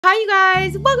Hi you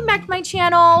guys, welcome back to my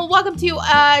channel. Welcome to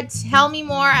a Tell Me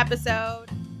More episode.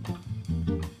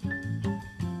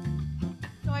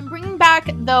 So I'm bringing back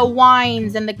the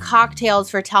wines and the cocktails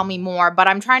for Tell Me More, but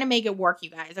I'm trying to make it work, you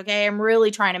guys, okay? I'm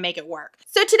really trying to make it work.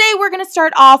 So today we're gonna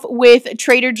start off with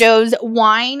Trader Joe's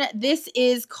wine. This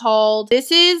is called,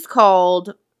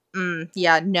 because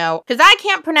I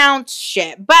can't pronounce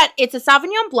shit, but it's a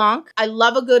Sauvignon Blanc. I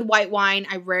love a good white wine.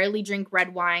 I rarely drink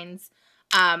red wines.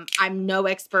 I'm no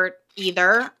expert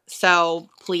either, so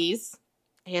please,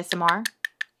 ASMR.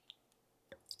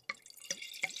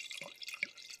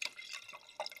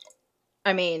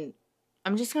 I mean,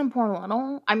 I'm just gonna pour a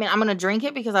little. I mean, I'm gonna drink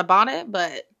it because I bought it,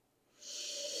 but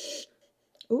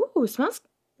ooh, it smells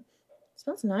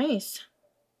nice.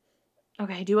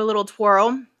 Okay, do a little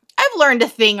twirl. I've learned a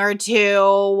thing or two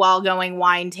while going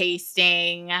wine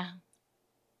tasting.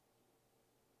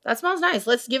 That smells nice.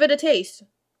 Let's give it a taste.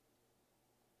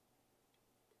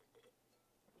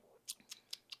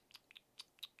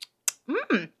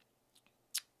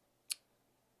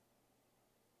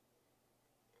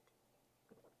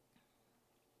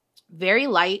 Very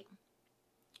light.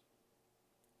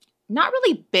 Not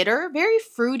really bitter. Very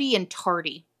fruity and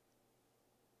tarty.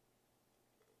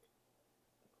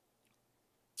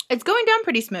 It's going down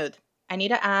pretty smooth. I need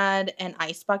to add an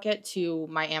ice bucket to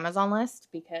my Amazon list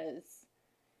because,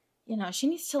 you know, she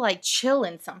needs to like chill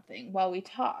in something while we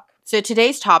talk. So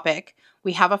today's topic,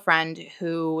 we have a friend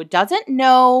who doesn't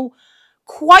know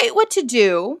quite what to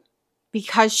do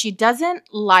because she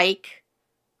doesn't like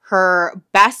her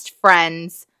best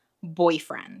friend's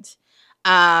boyfriend.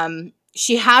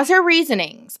 She has her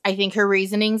reasonings. I think her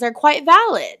reasonings are quite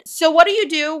valid. So what do you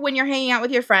do when you're hanging out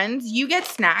with your friends? You get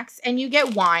snacks and you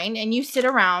get wine and you sit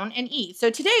around and eat.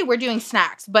 So today we're doing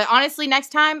snacks, but honestly next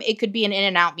time it could be an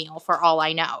In-N-Out meal for all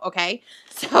I know, okay?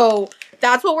 So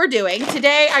that's what we're doing.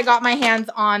 Today I got my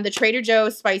hands on the Trader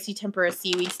Joe's spicy tempura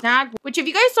seaweed snack, which if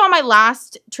you guys saw my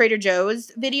last Trader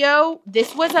Joe's video,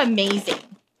 this was amazing.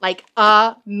 Like,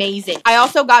 amazing. I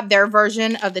also got their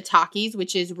version of the Takis,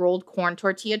 which is rolled corn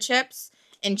tortilla chips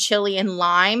and chili and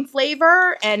lime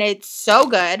flavor, and it's so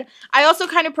good. I also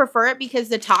kind of prefer it because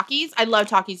the Takis, I love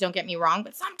Takis, don't get me wrong,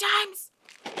 but sometimes,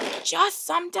 just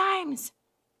sometimes,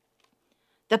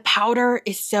 the powder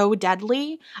is so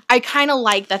deadly. I kind of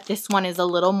like that this one is a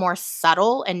little more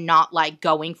subtle and not like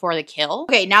going for the kill.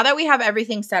 Okay, now that we have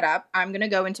everything set up, I'm gonna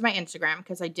go into my Instagram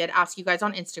because I did ask you guys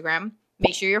on Instagram.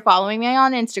 Make sure you're following me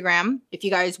on Instagram if you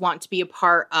guys want to be a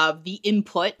part of the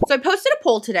input. So I posted a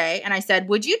poll today and I said,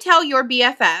 would you tell your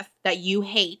BFF that you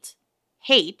hate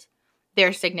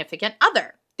their significant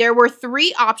other? There were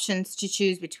 3 options to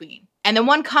choose between. And the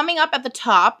one coming up at the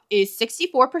top is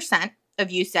 64%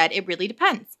 of you said it really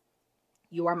depends.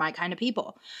 You are my kind of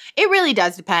people. It really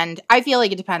does depend. I feel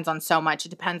like it depends on so much. It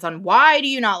depends on why do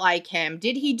you not like him?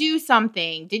 Did he do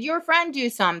something? Did your friend do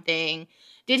something?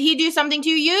 Did he do something to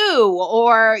you?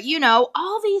 Or, you know,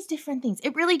 all these different things.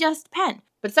 It really does depend.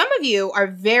 But some of you are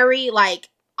very like,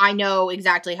 I know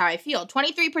exactly how I feel.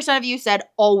 23% of you said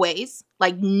always,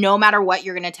 like no matter what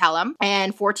you're going to tell him.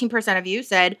 And 14% of you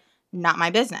said not my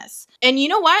business. And you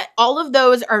know what? All of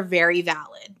those are very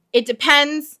valid. It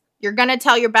depends. You're going to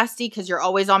tell your bestie because you're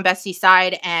always on bestie's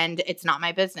side and it's not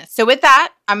my business. So with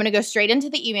that, I'm going to go straight into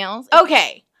the emails.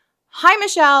 Okay. Hi,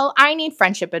 Michelle. I need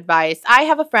friendship advice. I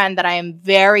have a friend that I am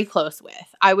very close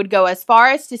with. I would go as far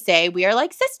as to say we are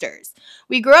like sisters.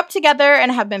 We grew up together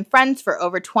and have been friends for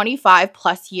over 25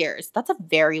 plus years. That's a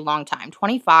very long time.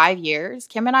 25 years.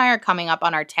 Kim and I are coming up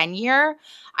on our 10 year.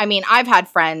 I mean, I've had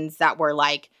friends that were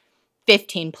like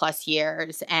 15 plus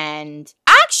years. And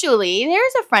actually,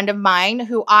 there's a friend of mine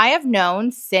who I have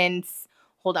known since,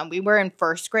 hold on, we were in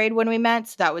first grade when we met.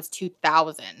 So that was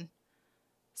 2000.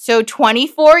 So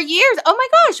 24 years. Oh my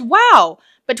gosh, wow.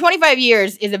 But 25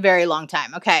 years is a very long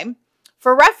time, okay?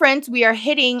 For reference, we are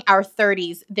hitting our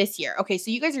 30s this year. Okay,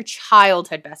 so you guys are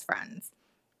childhood best friends.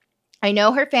 I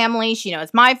know her family. She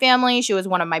knows my family. She was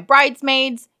one of my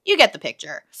bridesmaids. You get the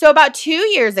picture. So about 2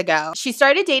 years ago, she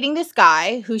started dating this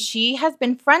guy who she has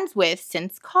been friends with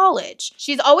since college.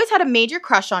 She's always had a major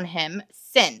crush on him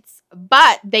since,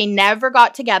 but they never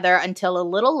got together until a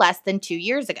little less than 2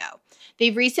 years ago.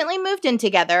 They've recently moved in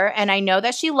together, and I know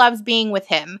that she loves being with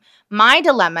him. My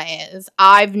dilemma is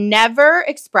I've never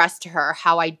expressed to her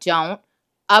how I don't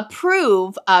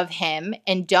approve of him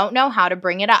and don't know how to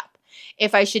bring it up,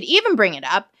 if I should even bring it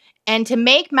up. And to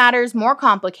make matters more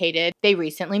complicated, they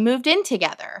recently moved in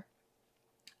together.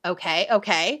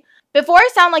 Okay. Before I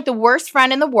sound like the worst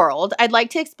friend in the world, I'd like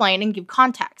to explain and give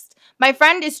context. My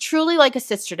friend is truly like a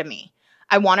sister to me.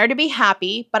 I want her to be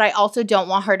happy, but I also don't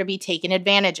want her to be taken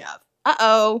advantage of.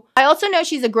 Uh-oh. I also know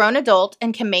she's a grown adult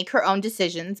and can make her own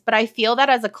decisions, but I feel that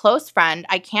as a close friend,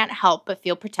 I can't help but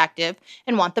feel protective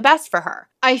and want the best for her.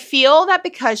 I feel that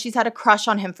because she's had a crush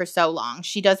on him for so long,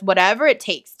 she does whatever it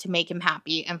takes to make him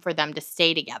happy and for them to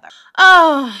stay together.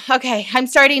 Oh, okay. I'm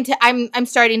starting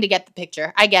to get the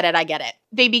picture. I get it.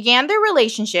 They began their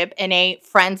relationship in a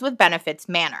friends with benefits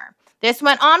manner. This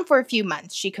went on for a few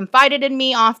months. She confided in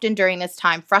me often during this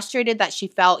time, frustrated that she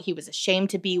felt he was ashamed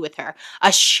to be with her.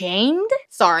 Ashamed?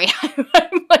 Sorry,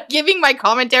 I'm like giving my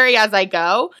commentary as I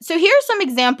go. So here's some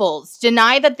examples.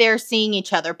 Deny that they're seeing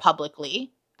each other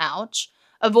publicly. Ouch.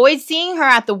 Avoid seeing her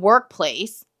at the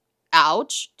workplace.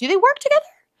 Ouch. Do they work together?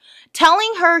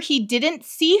 Telling her he didn't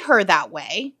see her that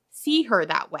way,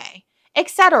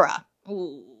 etc.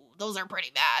 Ooh, those are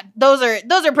pretty bad. Those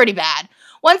are pretty bad.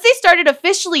 Once they started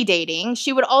officially dating,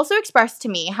 she would also express to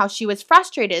me how she was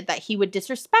frustrated that he would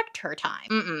disrespect her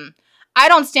time. I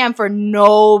don't stand for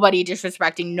nobody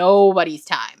disrespecting nobody's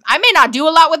time. I may not do a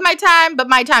lot with my time, but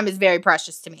my time is very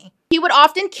precious to me. He would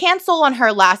often cancel on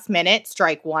her last minute,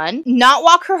 strike one, not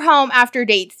walk her home after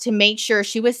dates to make sure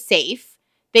she was safe.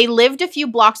 They lived a few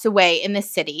blocks away in the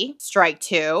city, strike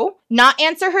two, not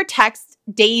answer her texts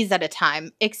days at a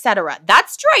time, etc.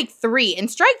 That's strike three, and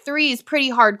strike three is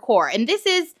pretty hardcore, and this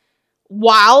is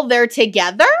while they're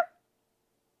together?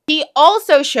 He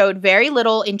also showed very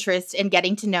little interest in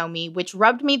getting to know me, which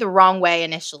rubbed me the wrong way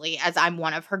initially, as I'm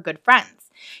one of her good friends.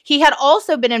 He had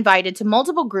also been invited to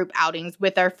multiple group outings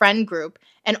with our friend group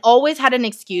and always had an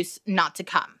excuse not to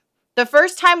come. The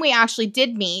first time we actually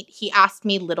did meet, he asked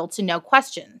me little to no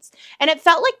questions, and it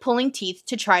felt like pulling teeth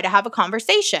to try to have a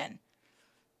conversation.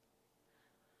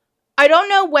 I don't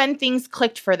know when things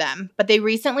clicked for them, but they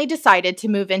recently decided to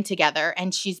move in together,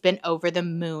 and she's been over the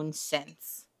moon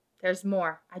since. There's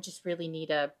more. I just really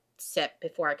need a sip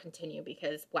before I continue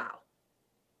because, wow.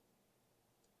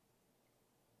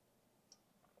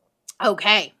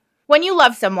 Okay. When you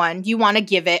love someone, you want to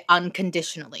give it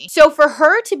unconditionally. So for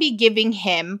her to be giving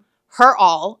him her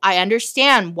all, I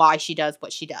understand why she does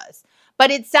what she does.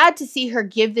 But it's sad to see her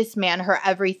give this man her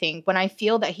everything when I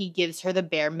feel that he gives her the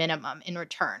bare minimum in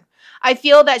return. I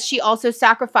feel that she also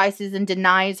sacrifices and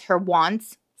denies her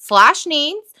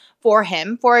wants/needs for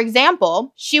him. For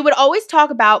example, she would always talk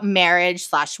about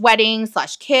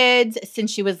marriage/wedding/kids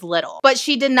since she was little. But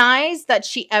she denies that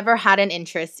she ever had an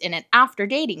interest in it after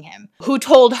dating him. Who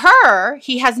told her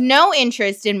he has no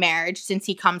interest in marriage since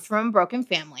he comes from a broken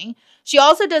family. She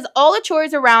also does all the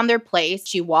chores around their place.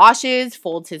 She washes,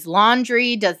 folds his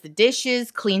laundry, does the dishes,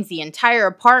 cleans the entire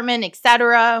apartment,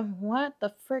 etc. What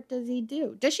the frick does he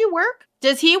do? Does she work?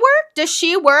 Does he work? Does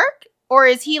she work? Or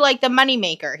is he like the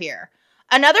moneymaker here?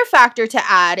 Another factor to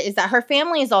add is that her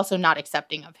family is also not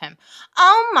accepting of him.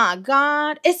 Oh my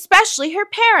God, especially her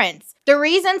parents. The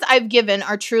reasons I've given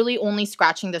are truly only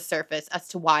scratching the surface as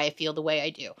to why I feel the way I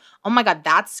do. Oh my God,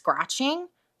 that's scratching?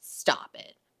 Stop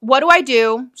it. What do I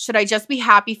do? Should I just be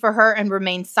happy for her and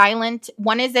remain silent?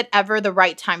 When is it ever the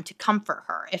right time to comfort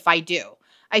her, if I do?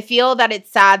 I feel that it's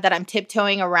sad that I'm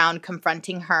tiptoeing around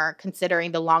confronting her,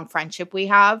 considering the long friendship we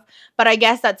have, but I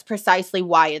guess that's precisely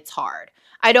why it's hard.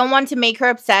 I don't want to make her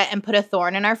upset and put a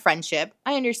thorn in our friendship.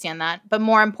 I understand that. But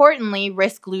more importantly,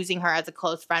 risk losing her as a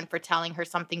close friend for telling her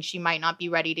something she might not be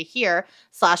ready to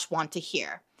hear/want to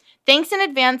hear. Thanks in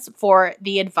advance for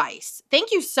the advice.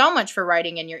 Thank you so much for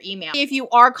writing in your email. If you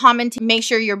are commenting, make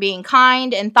sure you're being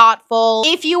kind and thoughtful.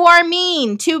 If you are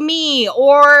mean to me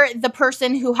or the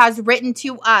person who has written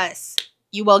to us,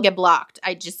 you will get blocked.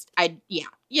 Yeah,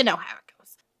 you know how it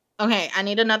goes. Okay, I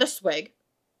need another swig.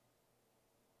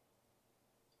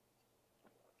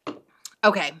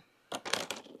 Okay.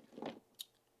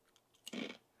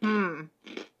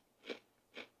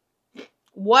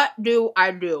 What do I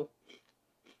do?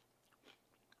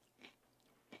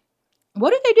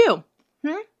 What do they do?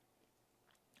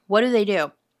 What do they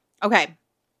do? Okay.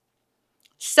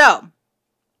 So,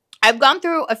 I've gone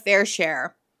through a fair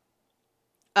share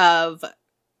of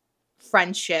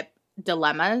friendship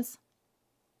dilemmas.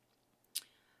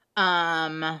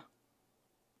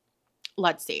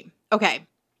 Let's see. Okay.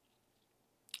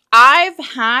 I've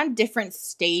had different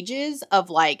stages of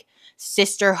like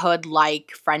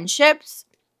sisterhood-like friendships.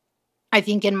 I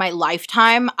think in my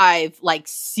lifetime, I've like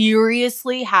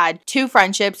seriously had 2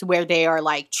 friendships where they are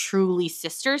like truly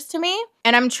sisters to me.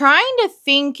 And I'm trying to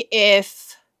think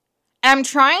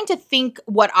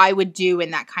what I would do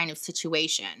in that kind of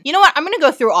situation. You know what? I'm going to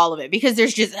go through all of it because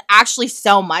there's just actually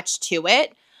so much to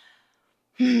it.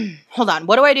 Hold on.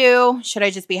 What do I do? Should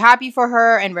I just be happy for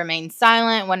her and remain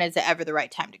silent? When is it ever the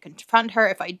right time to confront her?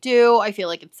 If I do, I feel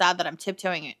like it's sad that I'm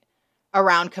tiptoeing it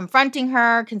around confronting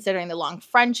her, considering the long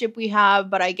friendship we have,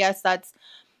 but I guess that's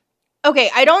okay.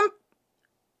 I don't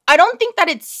think that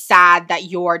it's sad that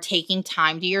you're taking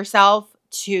time to yourself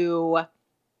to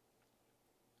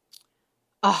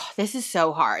oh, this is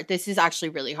so hard. This is actually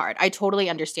really hard. I totally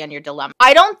understand your dilemma.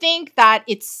 I don't think that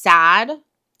it's sad,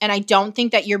 and I don't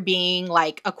think that you're being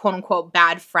like a quote unquote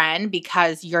bad friend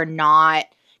because you're not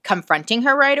confronting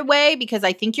her right away, because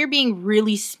I think you're being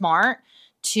really smart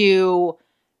to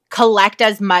collect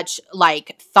as much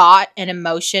like thought and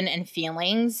emotion and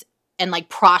feelings and like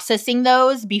processing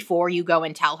those before you go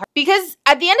and tell her. Because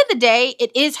at the end of the day,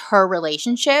 it is her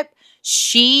relationship.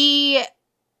 She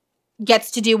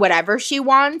gets to do whatever she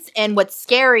wants. And what's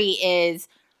scary is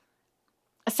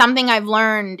something I've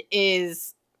learned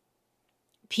is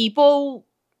people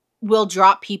will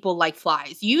drop people like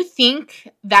flies. You think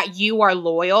that you are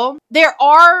loyal. There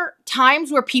are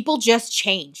times where people just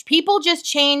change. People just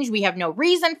change. We have no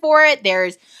reason for it.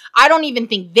 I don't even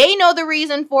think they know the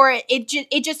reason for it.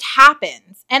 It just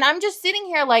happens. And I'm just sitting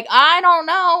here like, I don't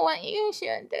know what you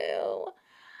should do.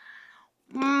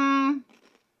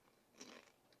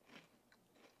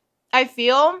 I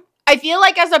feel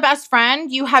like as a best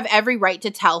friend, you have every right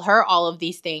to tell her all of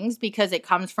these things because it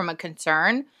comes from a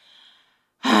concern.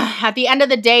 At the end of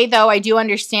the day, though, I do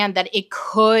understand that it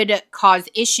could cause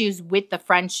issues with the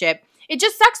friendship. It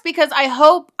just sucks because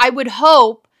I would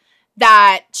hope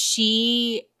that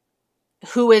she,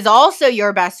 who is also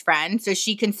your best friend, so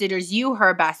she considers you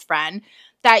her best friend,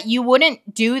 that you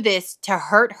wouldn't do this to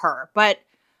hurt her. But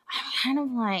I'm kind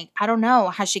of like, I don't know.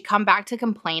 Has she come back to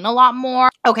complain a lot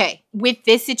more? Okay, with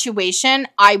this situation,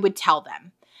 I would tell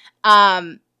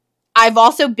them. I've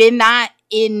also been that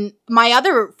in my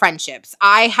other friendships.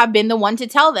 I have been the one to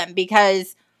tell them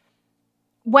because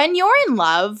when you're in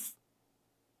love,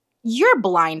 you're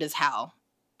blind as hell.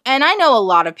 And I know a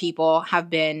lot of people have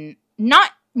been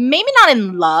maybe not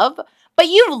in love, but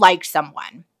you've liked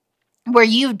someone where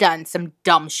you've done some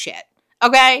dumb shit,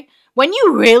 okay? When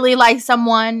you really like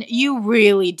someone, you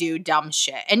really do dumb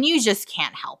shit and you just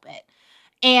can't help it.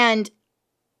 And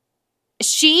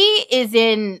she is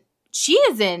in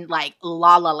like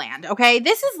La La Land, okay?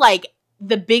 This is like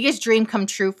the biggest dream come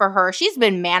true for her. She's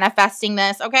been manifesting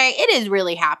this, okay? It is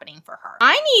really happening for her.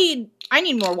 I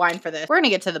need more wine for this. We're going to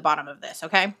get to the bottom of this,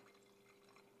 okay?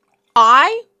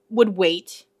 I would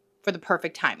wait for the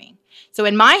perfect timing. So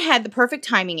in my head, the perfect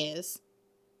timing is,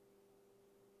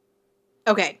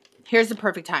 okay, here's the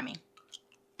perfect timing.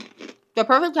 The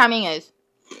perfect timing is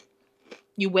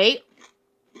you wait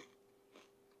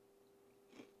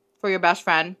for your best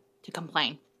friend to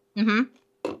complain.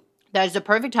 That is the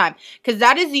perfect time. Because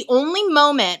that is the only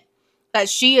moment that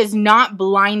she is not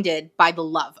blinded by the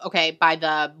love, okay? By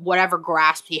the whatever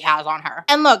grasp he has on her.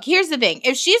 And look, here's the thing.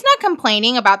 If she's not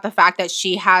complaining about the fact that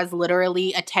she has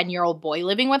literally a 10-year-old boy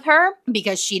living with her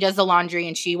because she does the laundry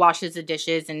and she washes the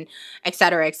dishes and et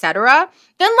cetera,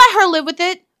 then let her live with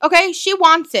it. Okay, she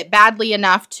wants it badly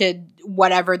enough to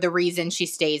whatever the reason she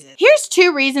stays in. Here's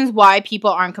 2 reasons why people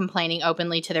aren't complaining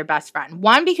openly to their best friend.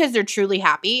 1, because they're truly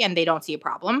happy and they don't see a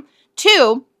problem.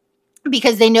 2,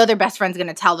 because they know their best friend's going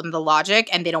to tell them the logic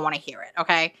and they don't want to hear it,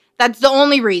 okay? That's the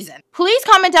only reason. Please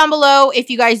comment down below if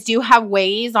you guys do have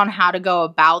ways on how to go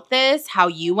about this, how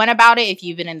you went about it, if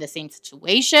you've been in the same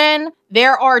situation.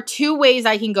 There are 2 ways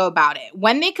I can go about it.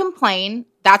 When they complain,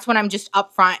 that's when I'm just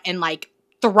upfront and like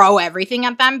throw everything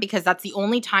at them because that's the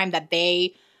only time that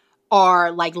they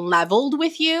are like leveled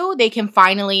with you. They can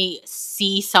finally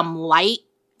see some light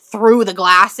through the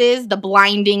glasses, the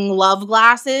blinding love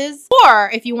glasses.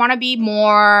 Or if you want to be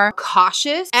more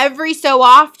cautious, every so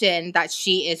often that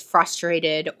she is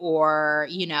frustrated or,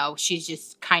 you know, she's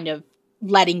just kind of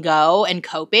letting go and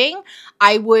coping,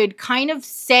 I would kind of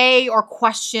say or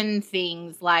question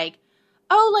things like,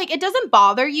 oh, like, it doesn't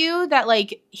bother you that,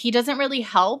 like, he doesn't really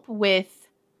help with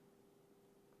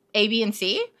A, B, and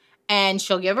C? And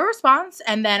she'll give a response,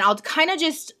 and then I'll kind of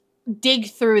just dig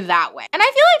through that way. And I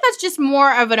feel like that's just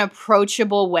more of an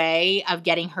approachable way of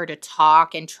getting her to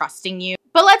talk and trusting you.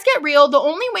 But let's get real. The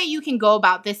only way you can go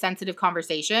about this sensitive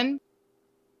conversation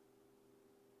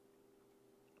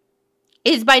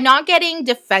is by not getting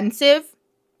defensive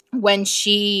when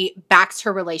she backs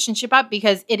her relationship up,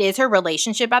 because it is her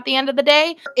relationship at the end of the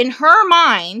day. In her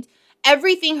mind,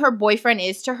 everything her boyfriend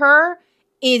is to her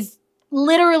is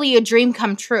literally a dream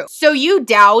come true. So you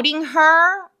doubting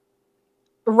her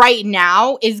right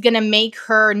now is going to make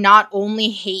her not only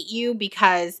hate you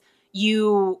because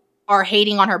you are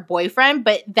hating on her boyfriend,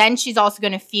 but then she's also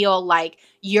going to feel like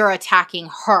you're attacking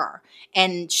her.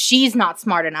 And she's not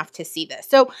smart enough to see this.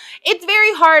 So it's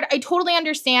very hard. I totally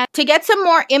understand. To get some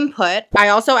more input, I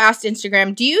also asked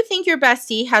Instagram, do you think your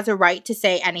bestie has a right to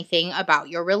say anything about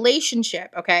your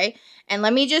relationship? Okay. And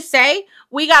let me just say,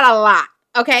 we got a lot.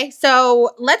 Okay. So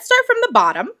let's start from the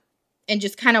bottom and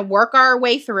just kind of work our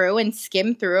way through and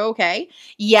skim through. Okay.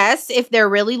 Yes, if they're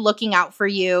really looking out for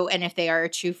you and if they are a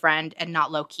true friend and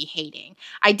not low-key hating.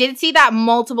 I did see that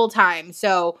multiple times.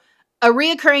 So a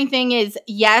reoccurring thing is,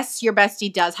 yes, your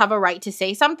bestie does have a right to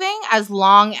say something as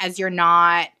long as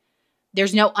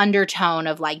there's no undertone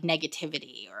of like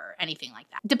negativity or anything like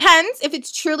that. Depends. If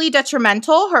it's truly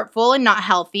detrimental, hurtful, and not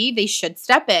healthy, they should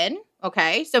step in.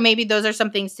 Okay, so maybe those are some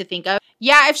things to think of.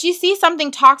 Yeah, if she sees something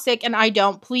toxic and I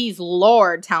don't, please,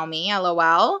 Lord, tell me,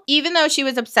 LOL. Even though she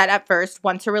was upset at first,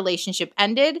 once her relationship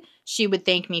ended, she would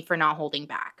thank me for not holding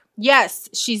back. Yes,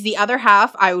 she's the other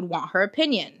half. I would want her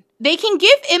opinion. They can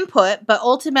give input, but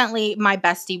ultimately my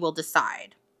bestie will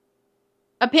decide.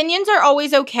 Opinions are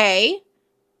always okay,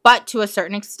 but to a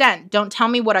certain extent. Don't tell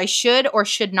me what I should or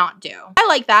should not do. I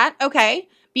like that. Okay.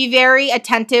 Be very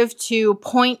attentive to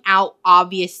point out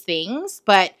obvious things,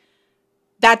 but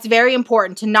that's very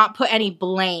important to not put any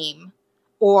blame,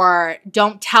 or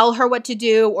don't tell her what to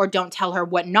do or don't tell her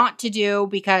what not to do,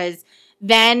 because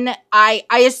then I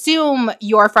assume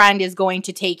your friend is going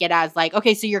to take it as like,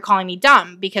 okay, so you're calling me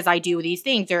dumb because I do these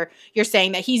things, or you're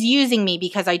saying that he's using me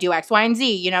because I do X, Y, and Z,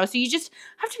 you know? So you just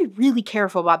have to be really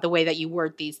careful about the way that you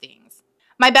word these things.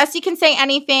 My bestie can say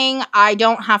anything. I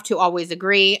don't have to always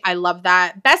agree. I love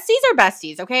that. Besties are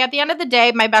besties, okay? At the end of the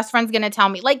day, my best friend's going to tell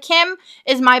me. Like, Kim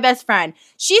is my best friend.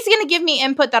 She's going to give me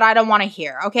input that I don't want to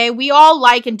hear, okay? We all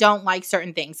like and don't like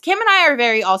certain things. Kim and I are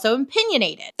very also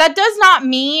opinionated. That does not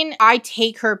mean I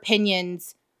take her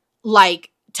opinions, like,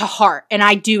 to heart and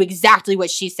I do exactly what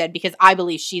she said because I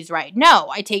believe she's right. No,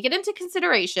 I take it into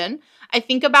consideration. I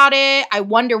think about it. I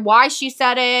wonder why she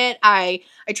said it. I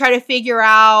try to figure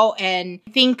out and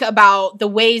think about the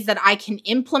ways that I can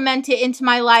implement it into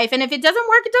my life. And if it doesn't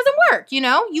work, it doesn't work. You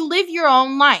know, you live your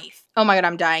own life. Oh my God,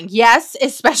 I'm dying. Yes,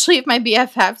 especially if my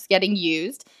BFF's getting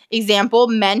used. Example,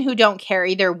 men who don't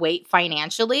carry their weight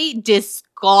financially. Disgusting.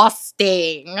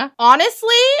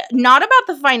 Honestly, not about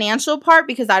the financial part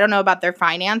because I don't know about their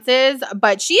finances,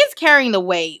 but she is carrying the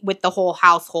weight with the whole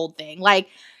household thing. Like,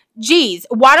 geez,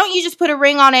 why don't you just put a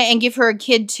ring on it and give her a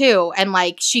kid too? And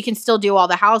like, she can still do all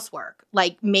the housework.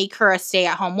 Like, make her a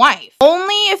stay-at-home wife.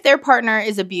 Only if their partner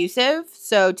is abusive.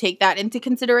 So take that into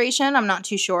consideration. I'm not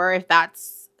too sure if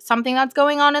that's something that's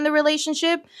going on in the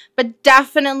relationship, but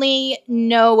definitely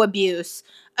no abuse.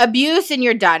 Abuse and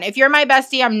you're done. If you're my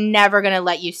bestie, I'm never going to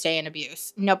let you stay in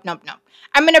abuse. Nope, nope, nope.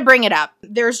 I'm going to bring it up.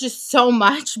 There's just so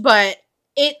much, but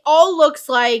it all looks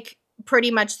like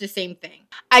pretty much the same thing.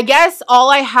 I guess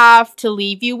all I have to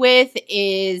leave you with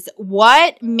is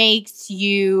what makes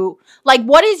you, like,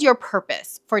 what is your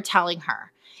purpose for telling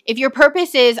her? If your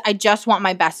purpose is, I just want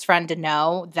my best friend to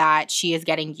know that she is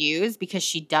getting used because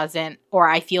she doesn't, or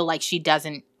I feel like she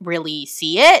doesn't really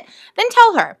see it, then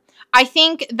tell her. I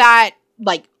think that,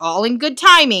 like, all in good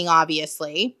timing,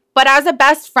 obviously. But as a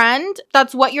best friend,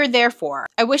 that's what you're there for.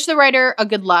 I wish the writer a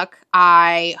good luck.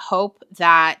 I hope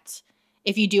that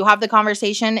if you do have the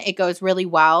conversation, it goes really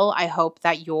well. I hope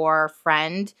that your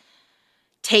friend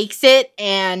takes it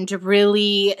and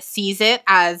really sees it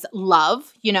as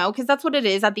love, you know, because that's what it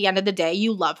is. At the end of the day,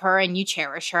 you love her and you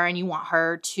cherish her and you want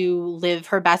her to live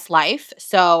her best life.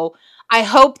 So I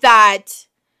hope that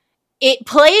it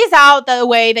plays out the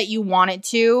way that you want it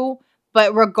to.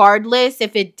 But regardless,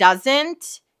 if it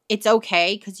doesn't, it's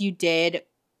okay because you did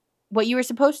what you were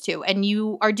supposed to. And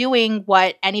you are doing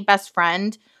what any best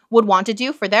friend would want to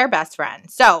do for their best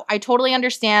friend. So I totally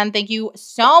understand. Thank you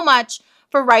so much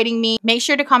for writing me. Make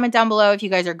sure to comment down below if you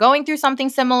guys are going through something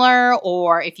similar,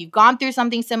 or if you've gone through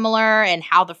something similar and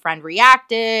how the friend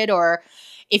reacted, or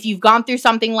if you've gone through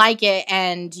something like it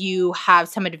and you have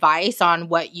some advice on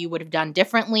what you would have done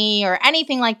differently or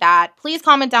anything like that. Please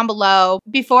comment down below.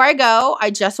 Before I go, I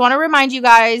just want to remind you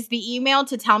guys the email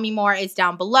to tell me more is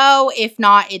down below. If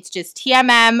not, it's just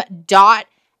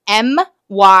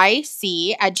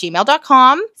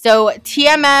tmm.myc@gmail.com. So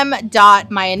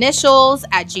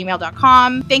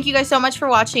tmm.myinitials@gmail.com. Thank you guys so much for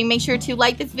watching. Make sure to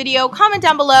like this video, comment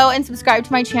down below, and subscribe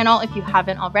to my channel if you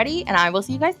haven't already. And I will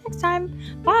see you guys next time.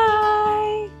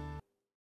 Bye!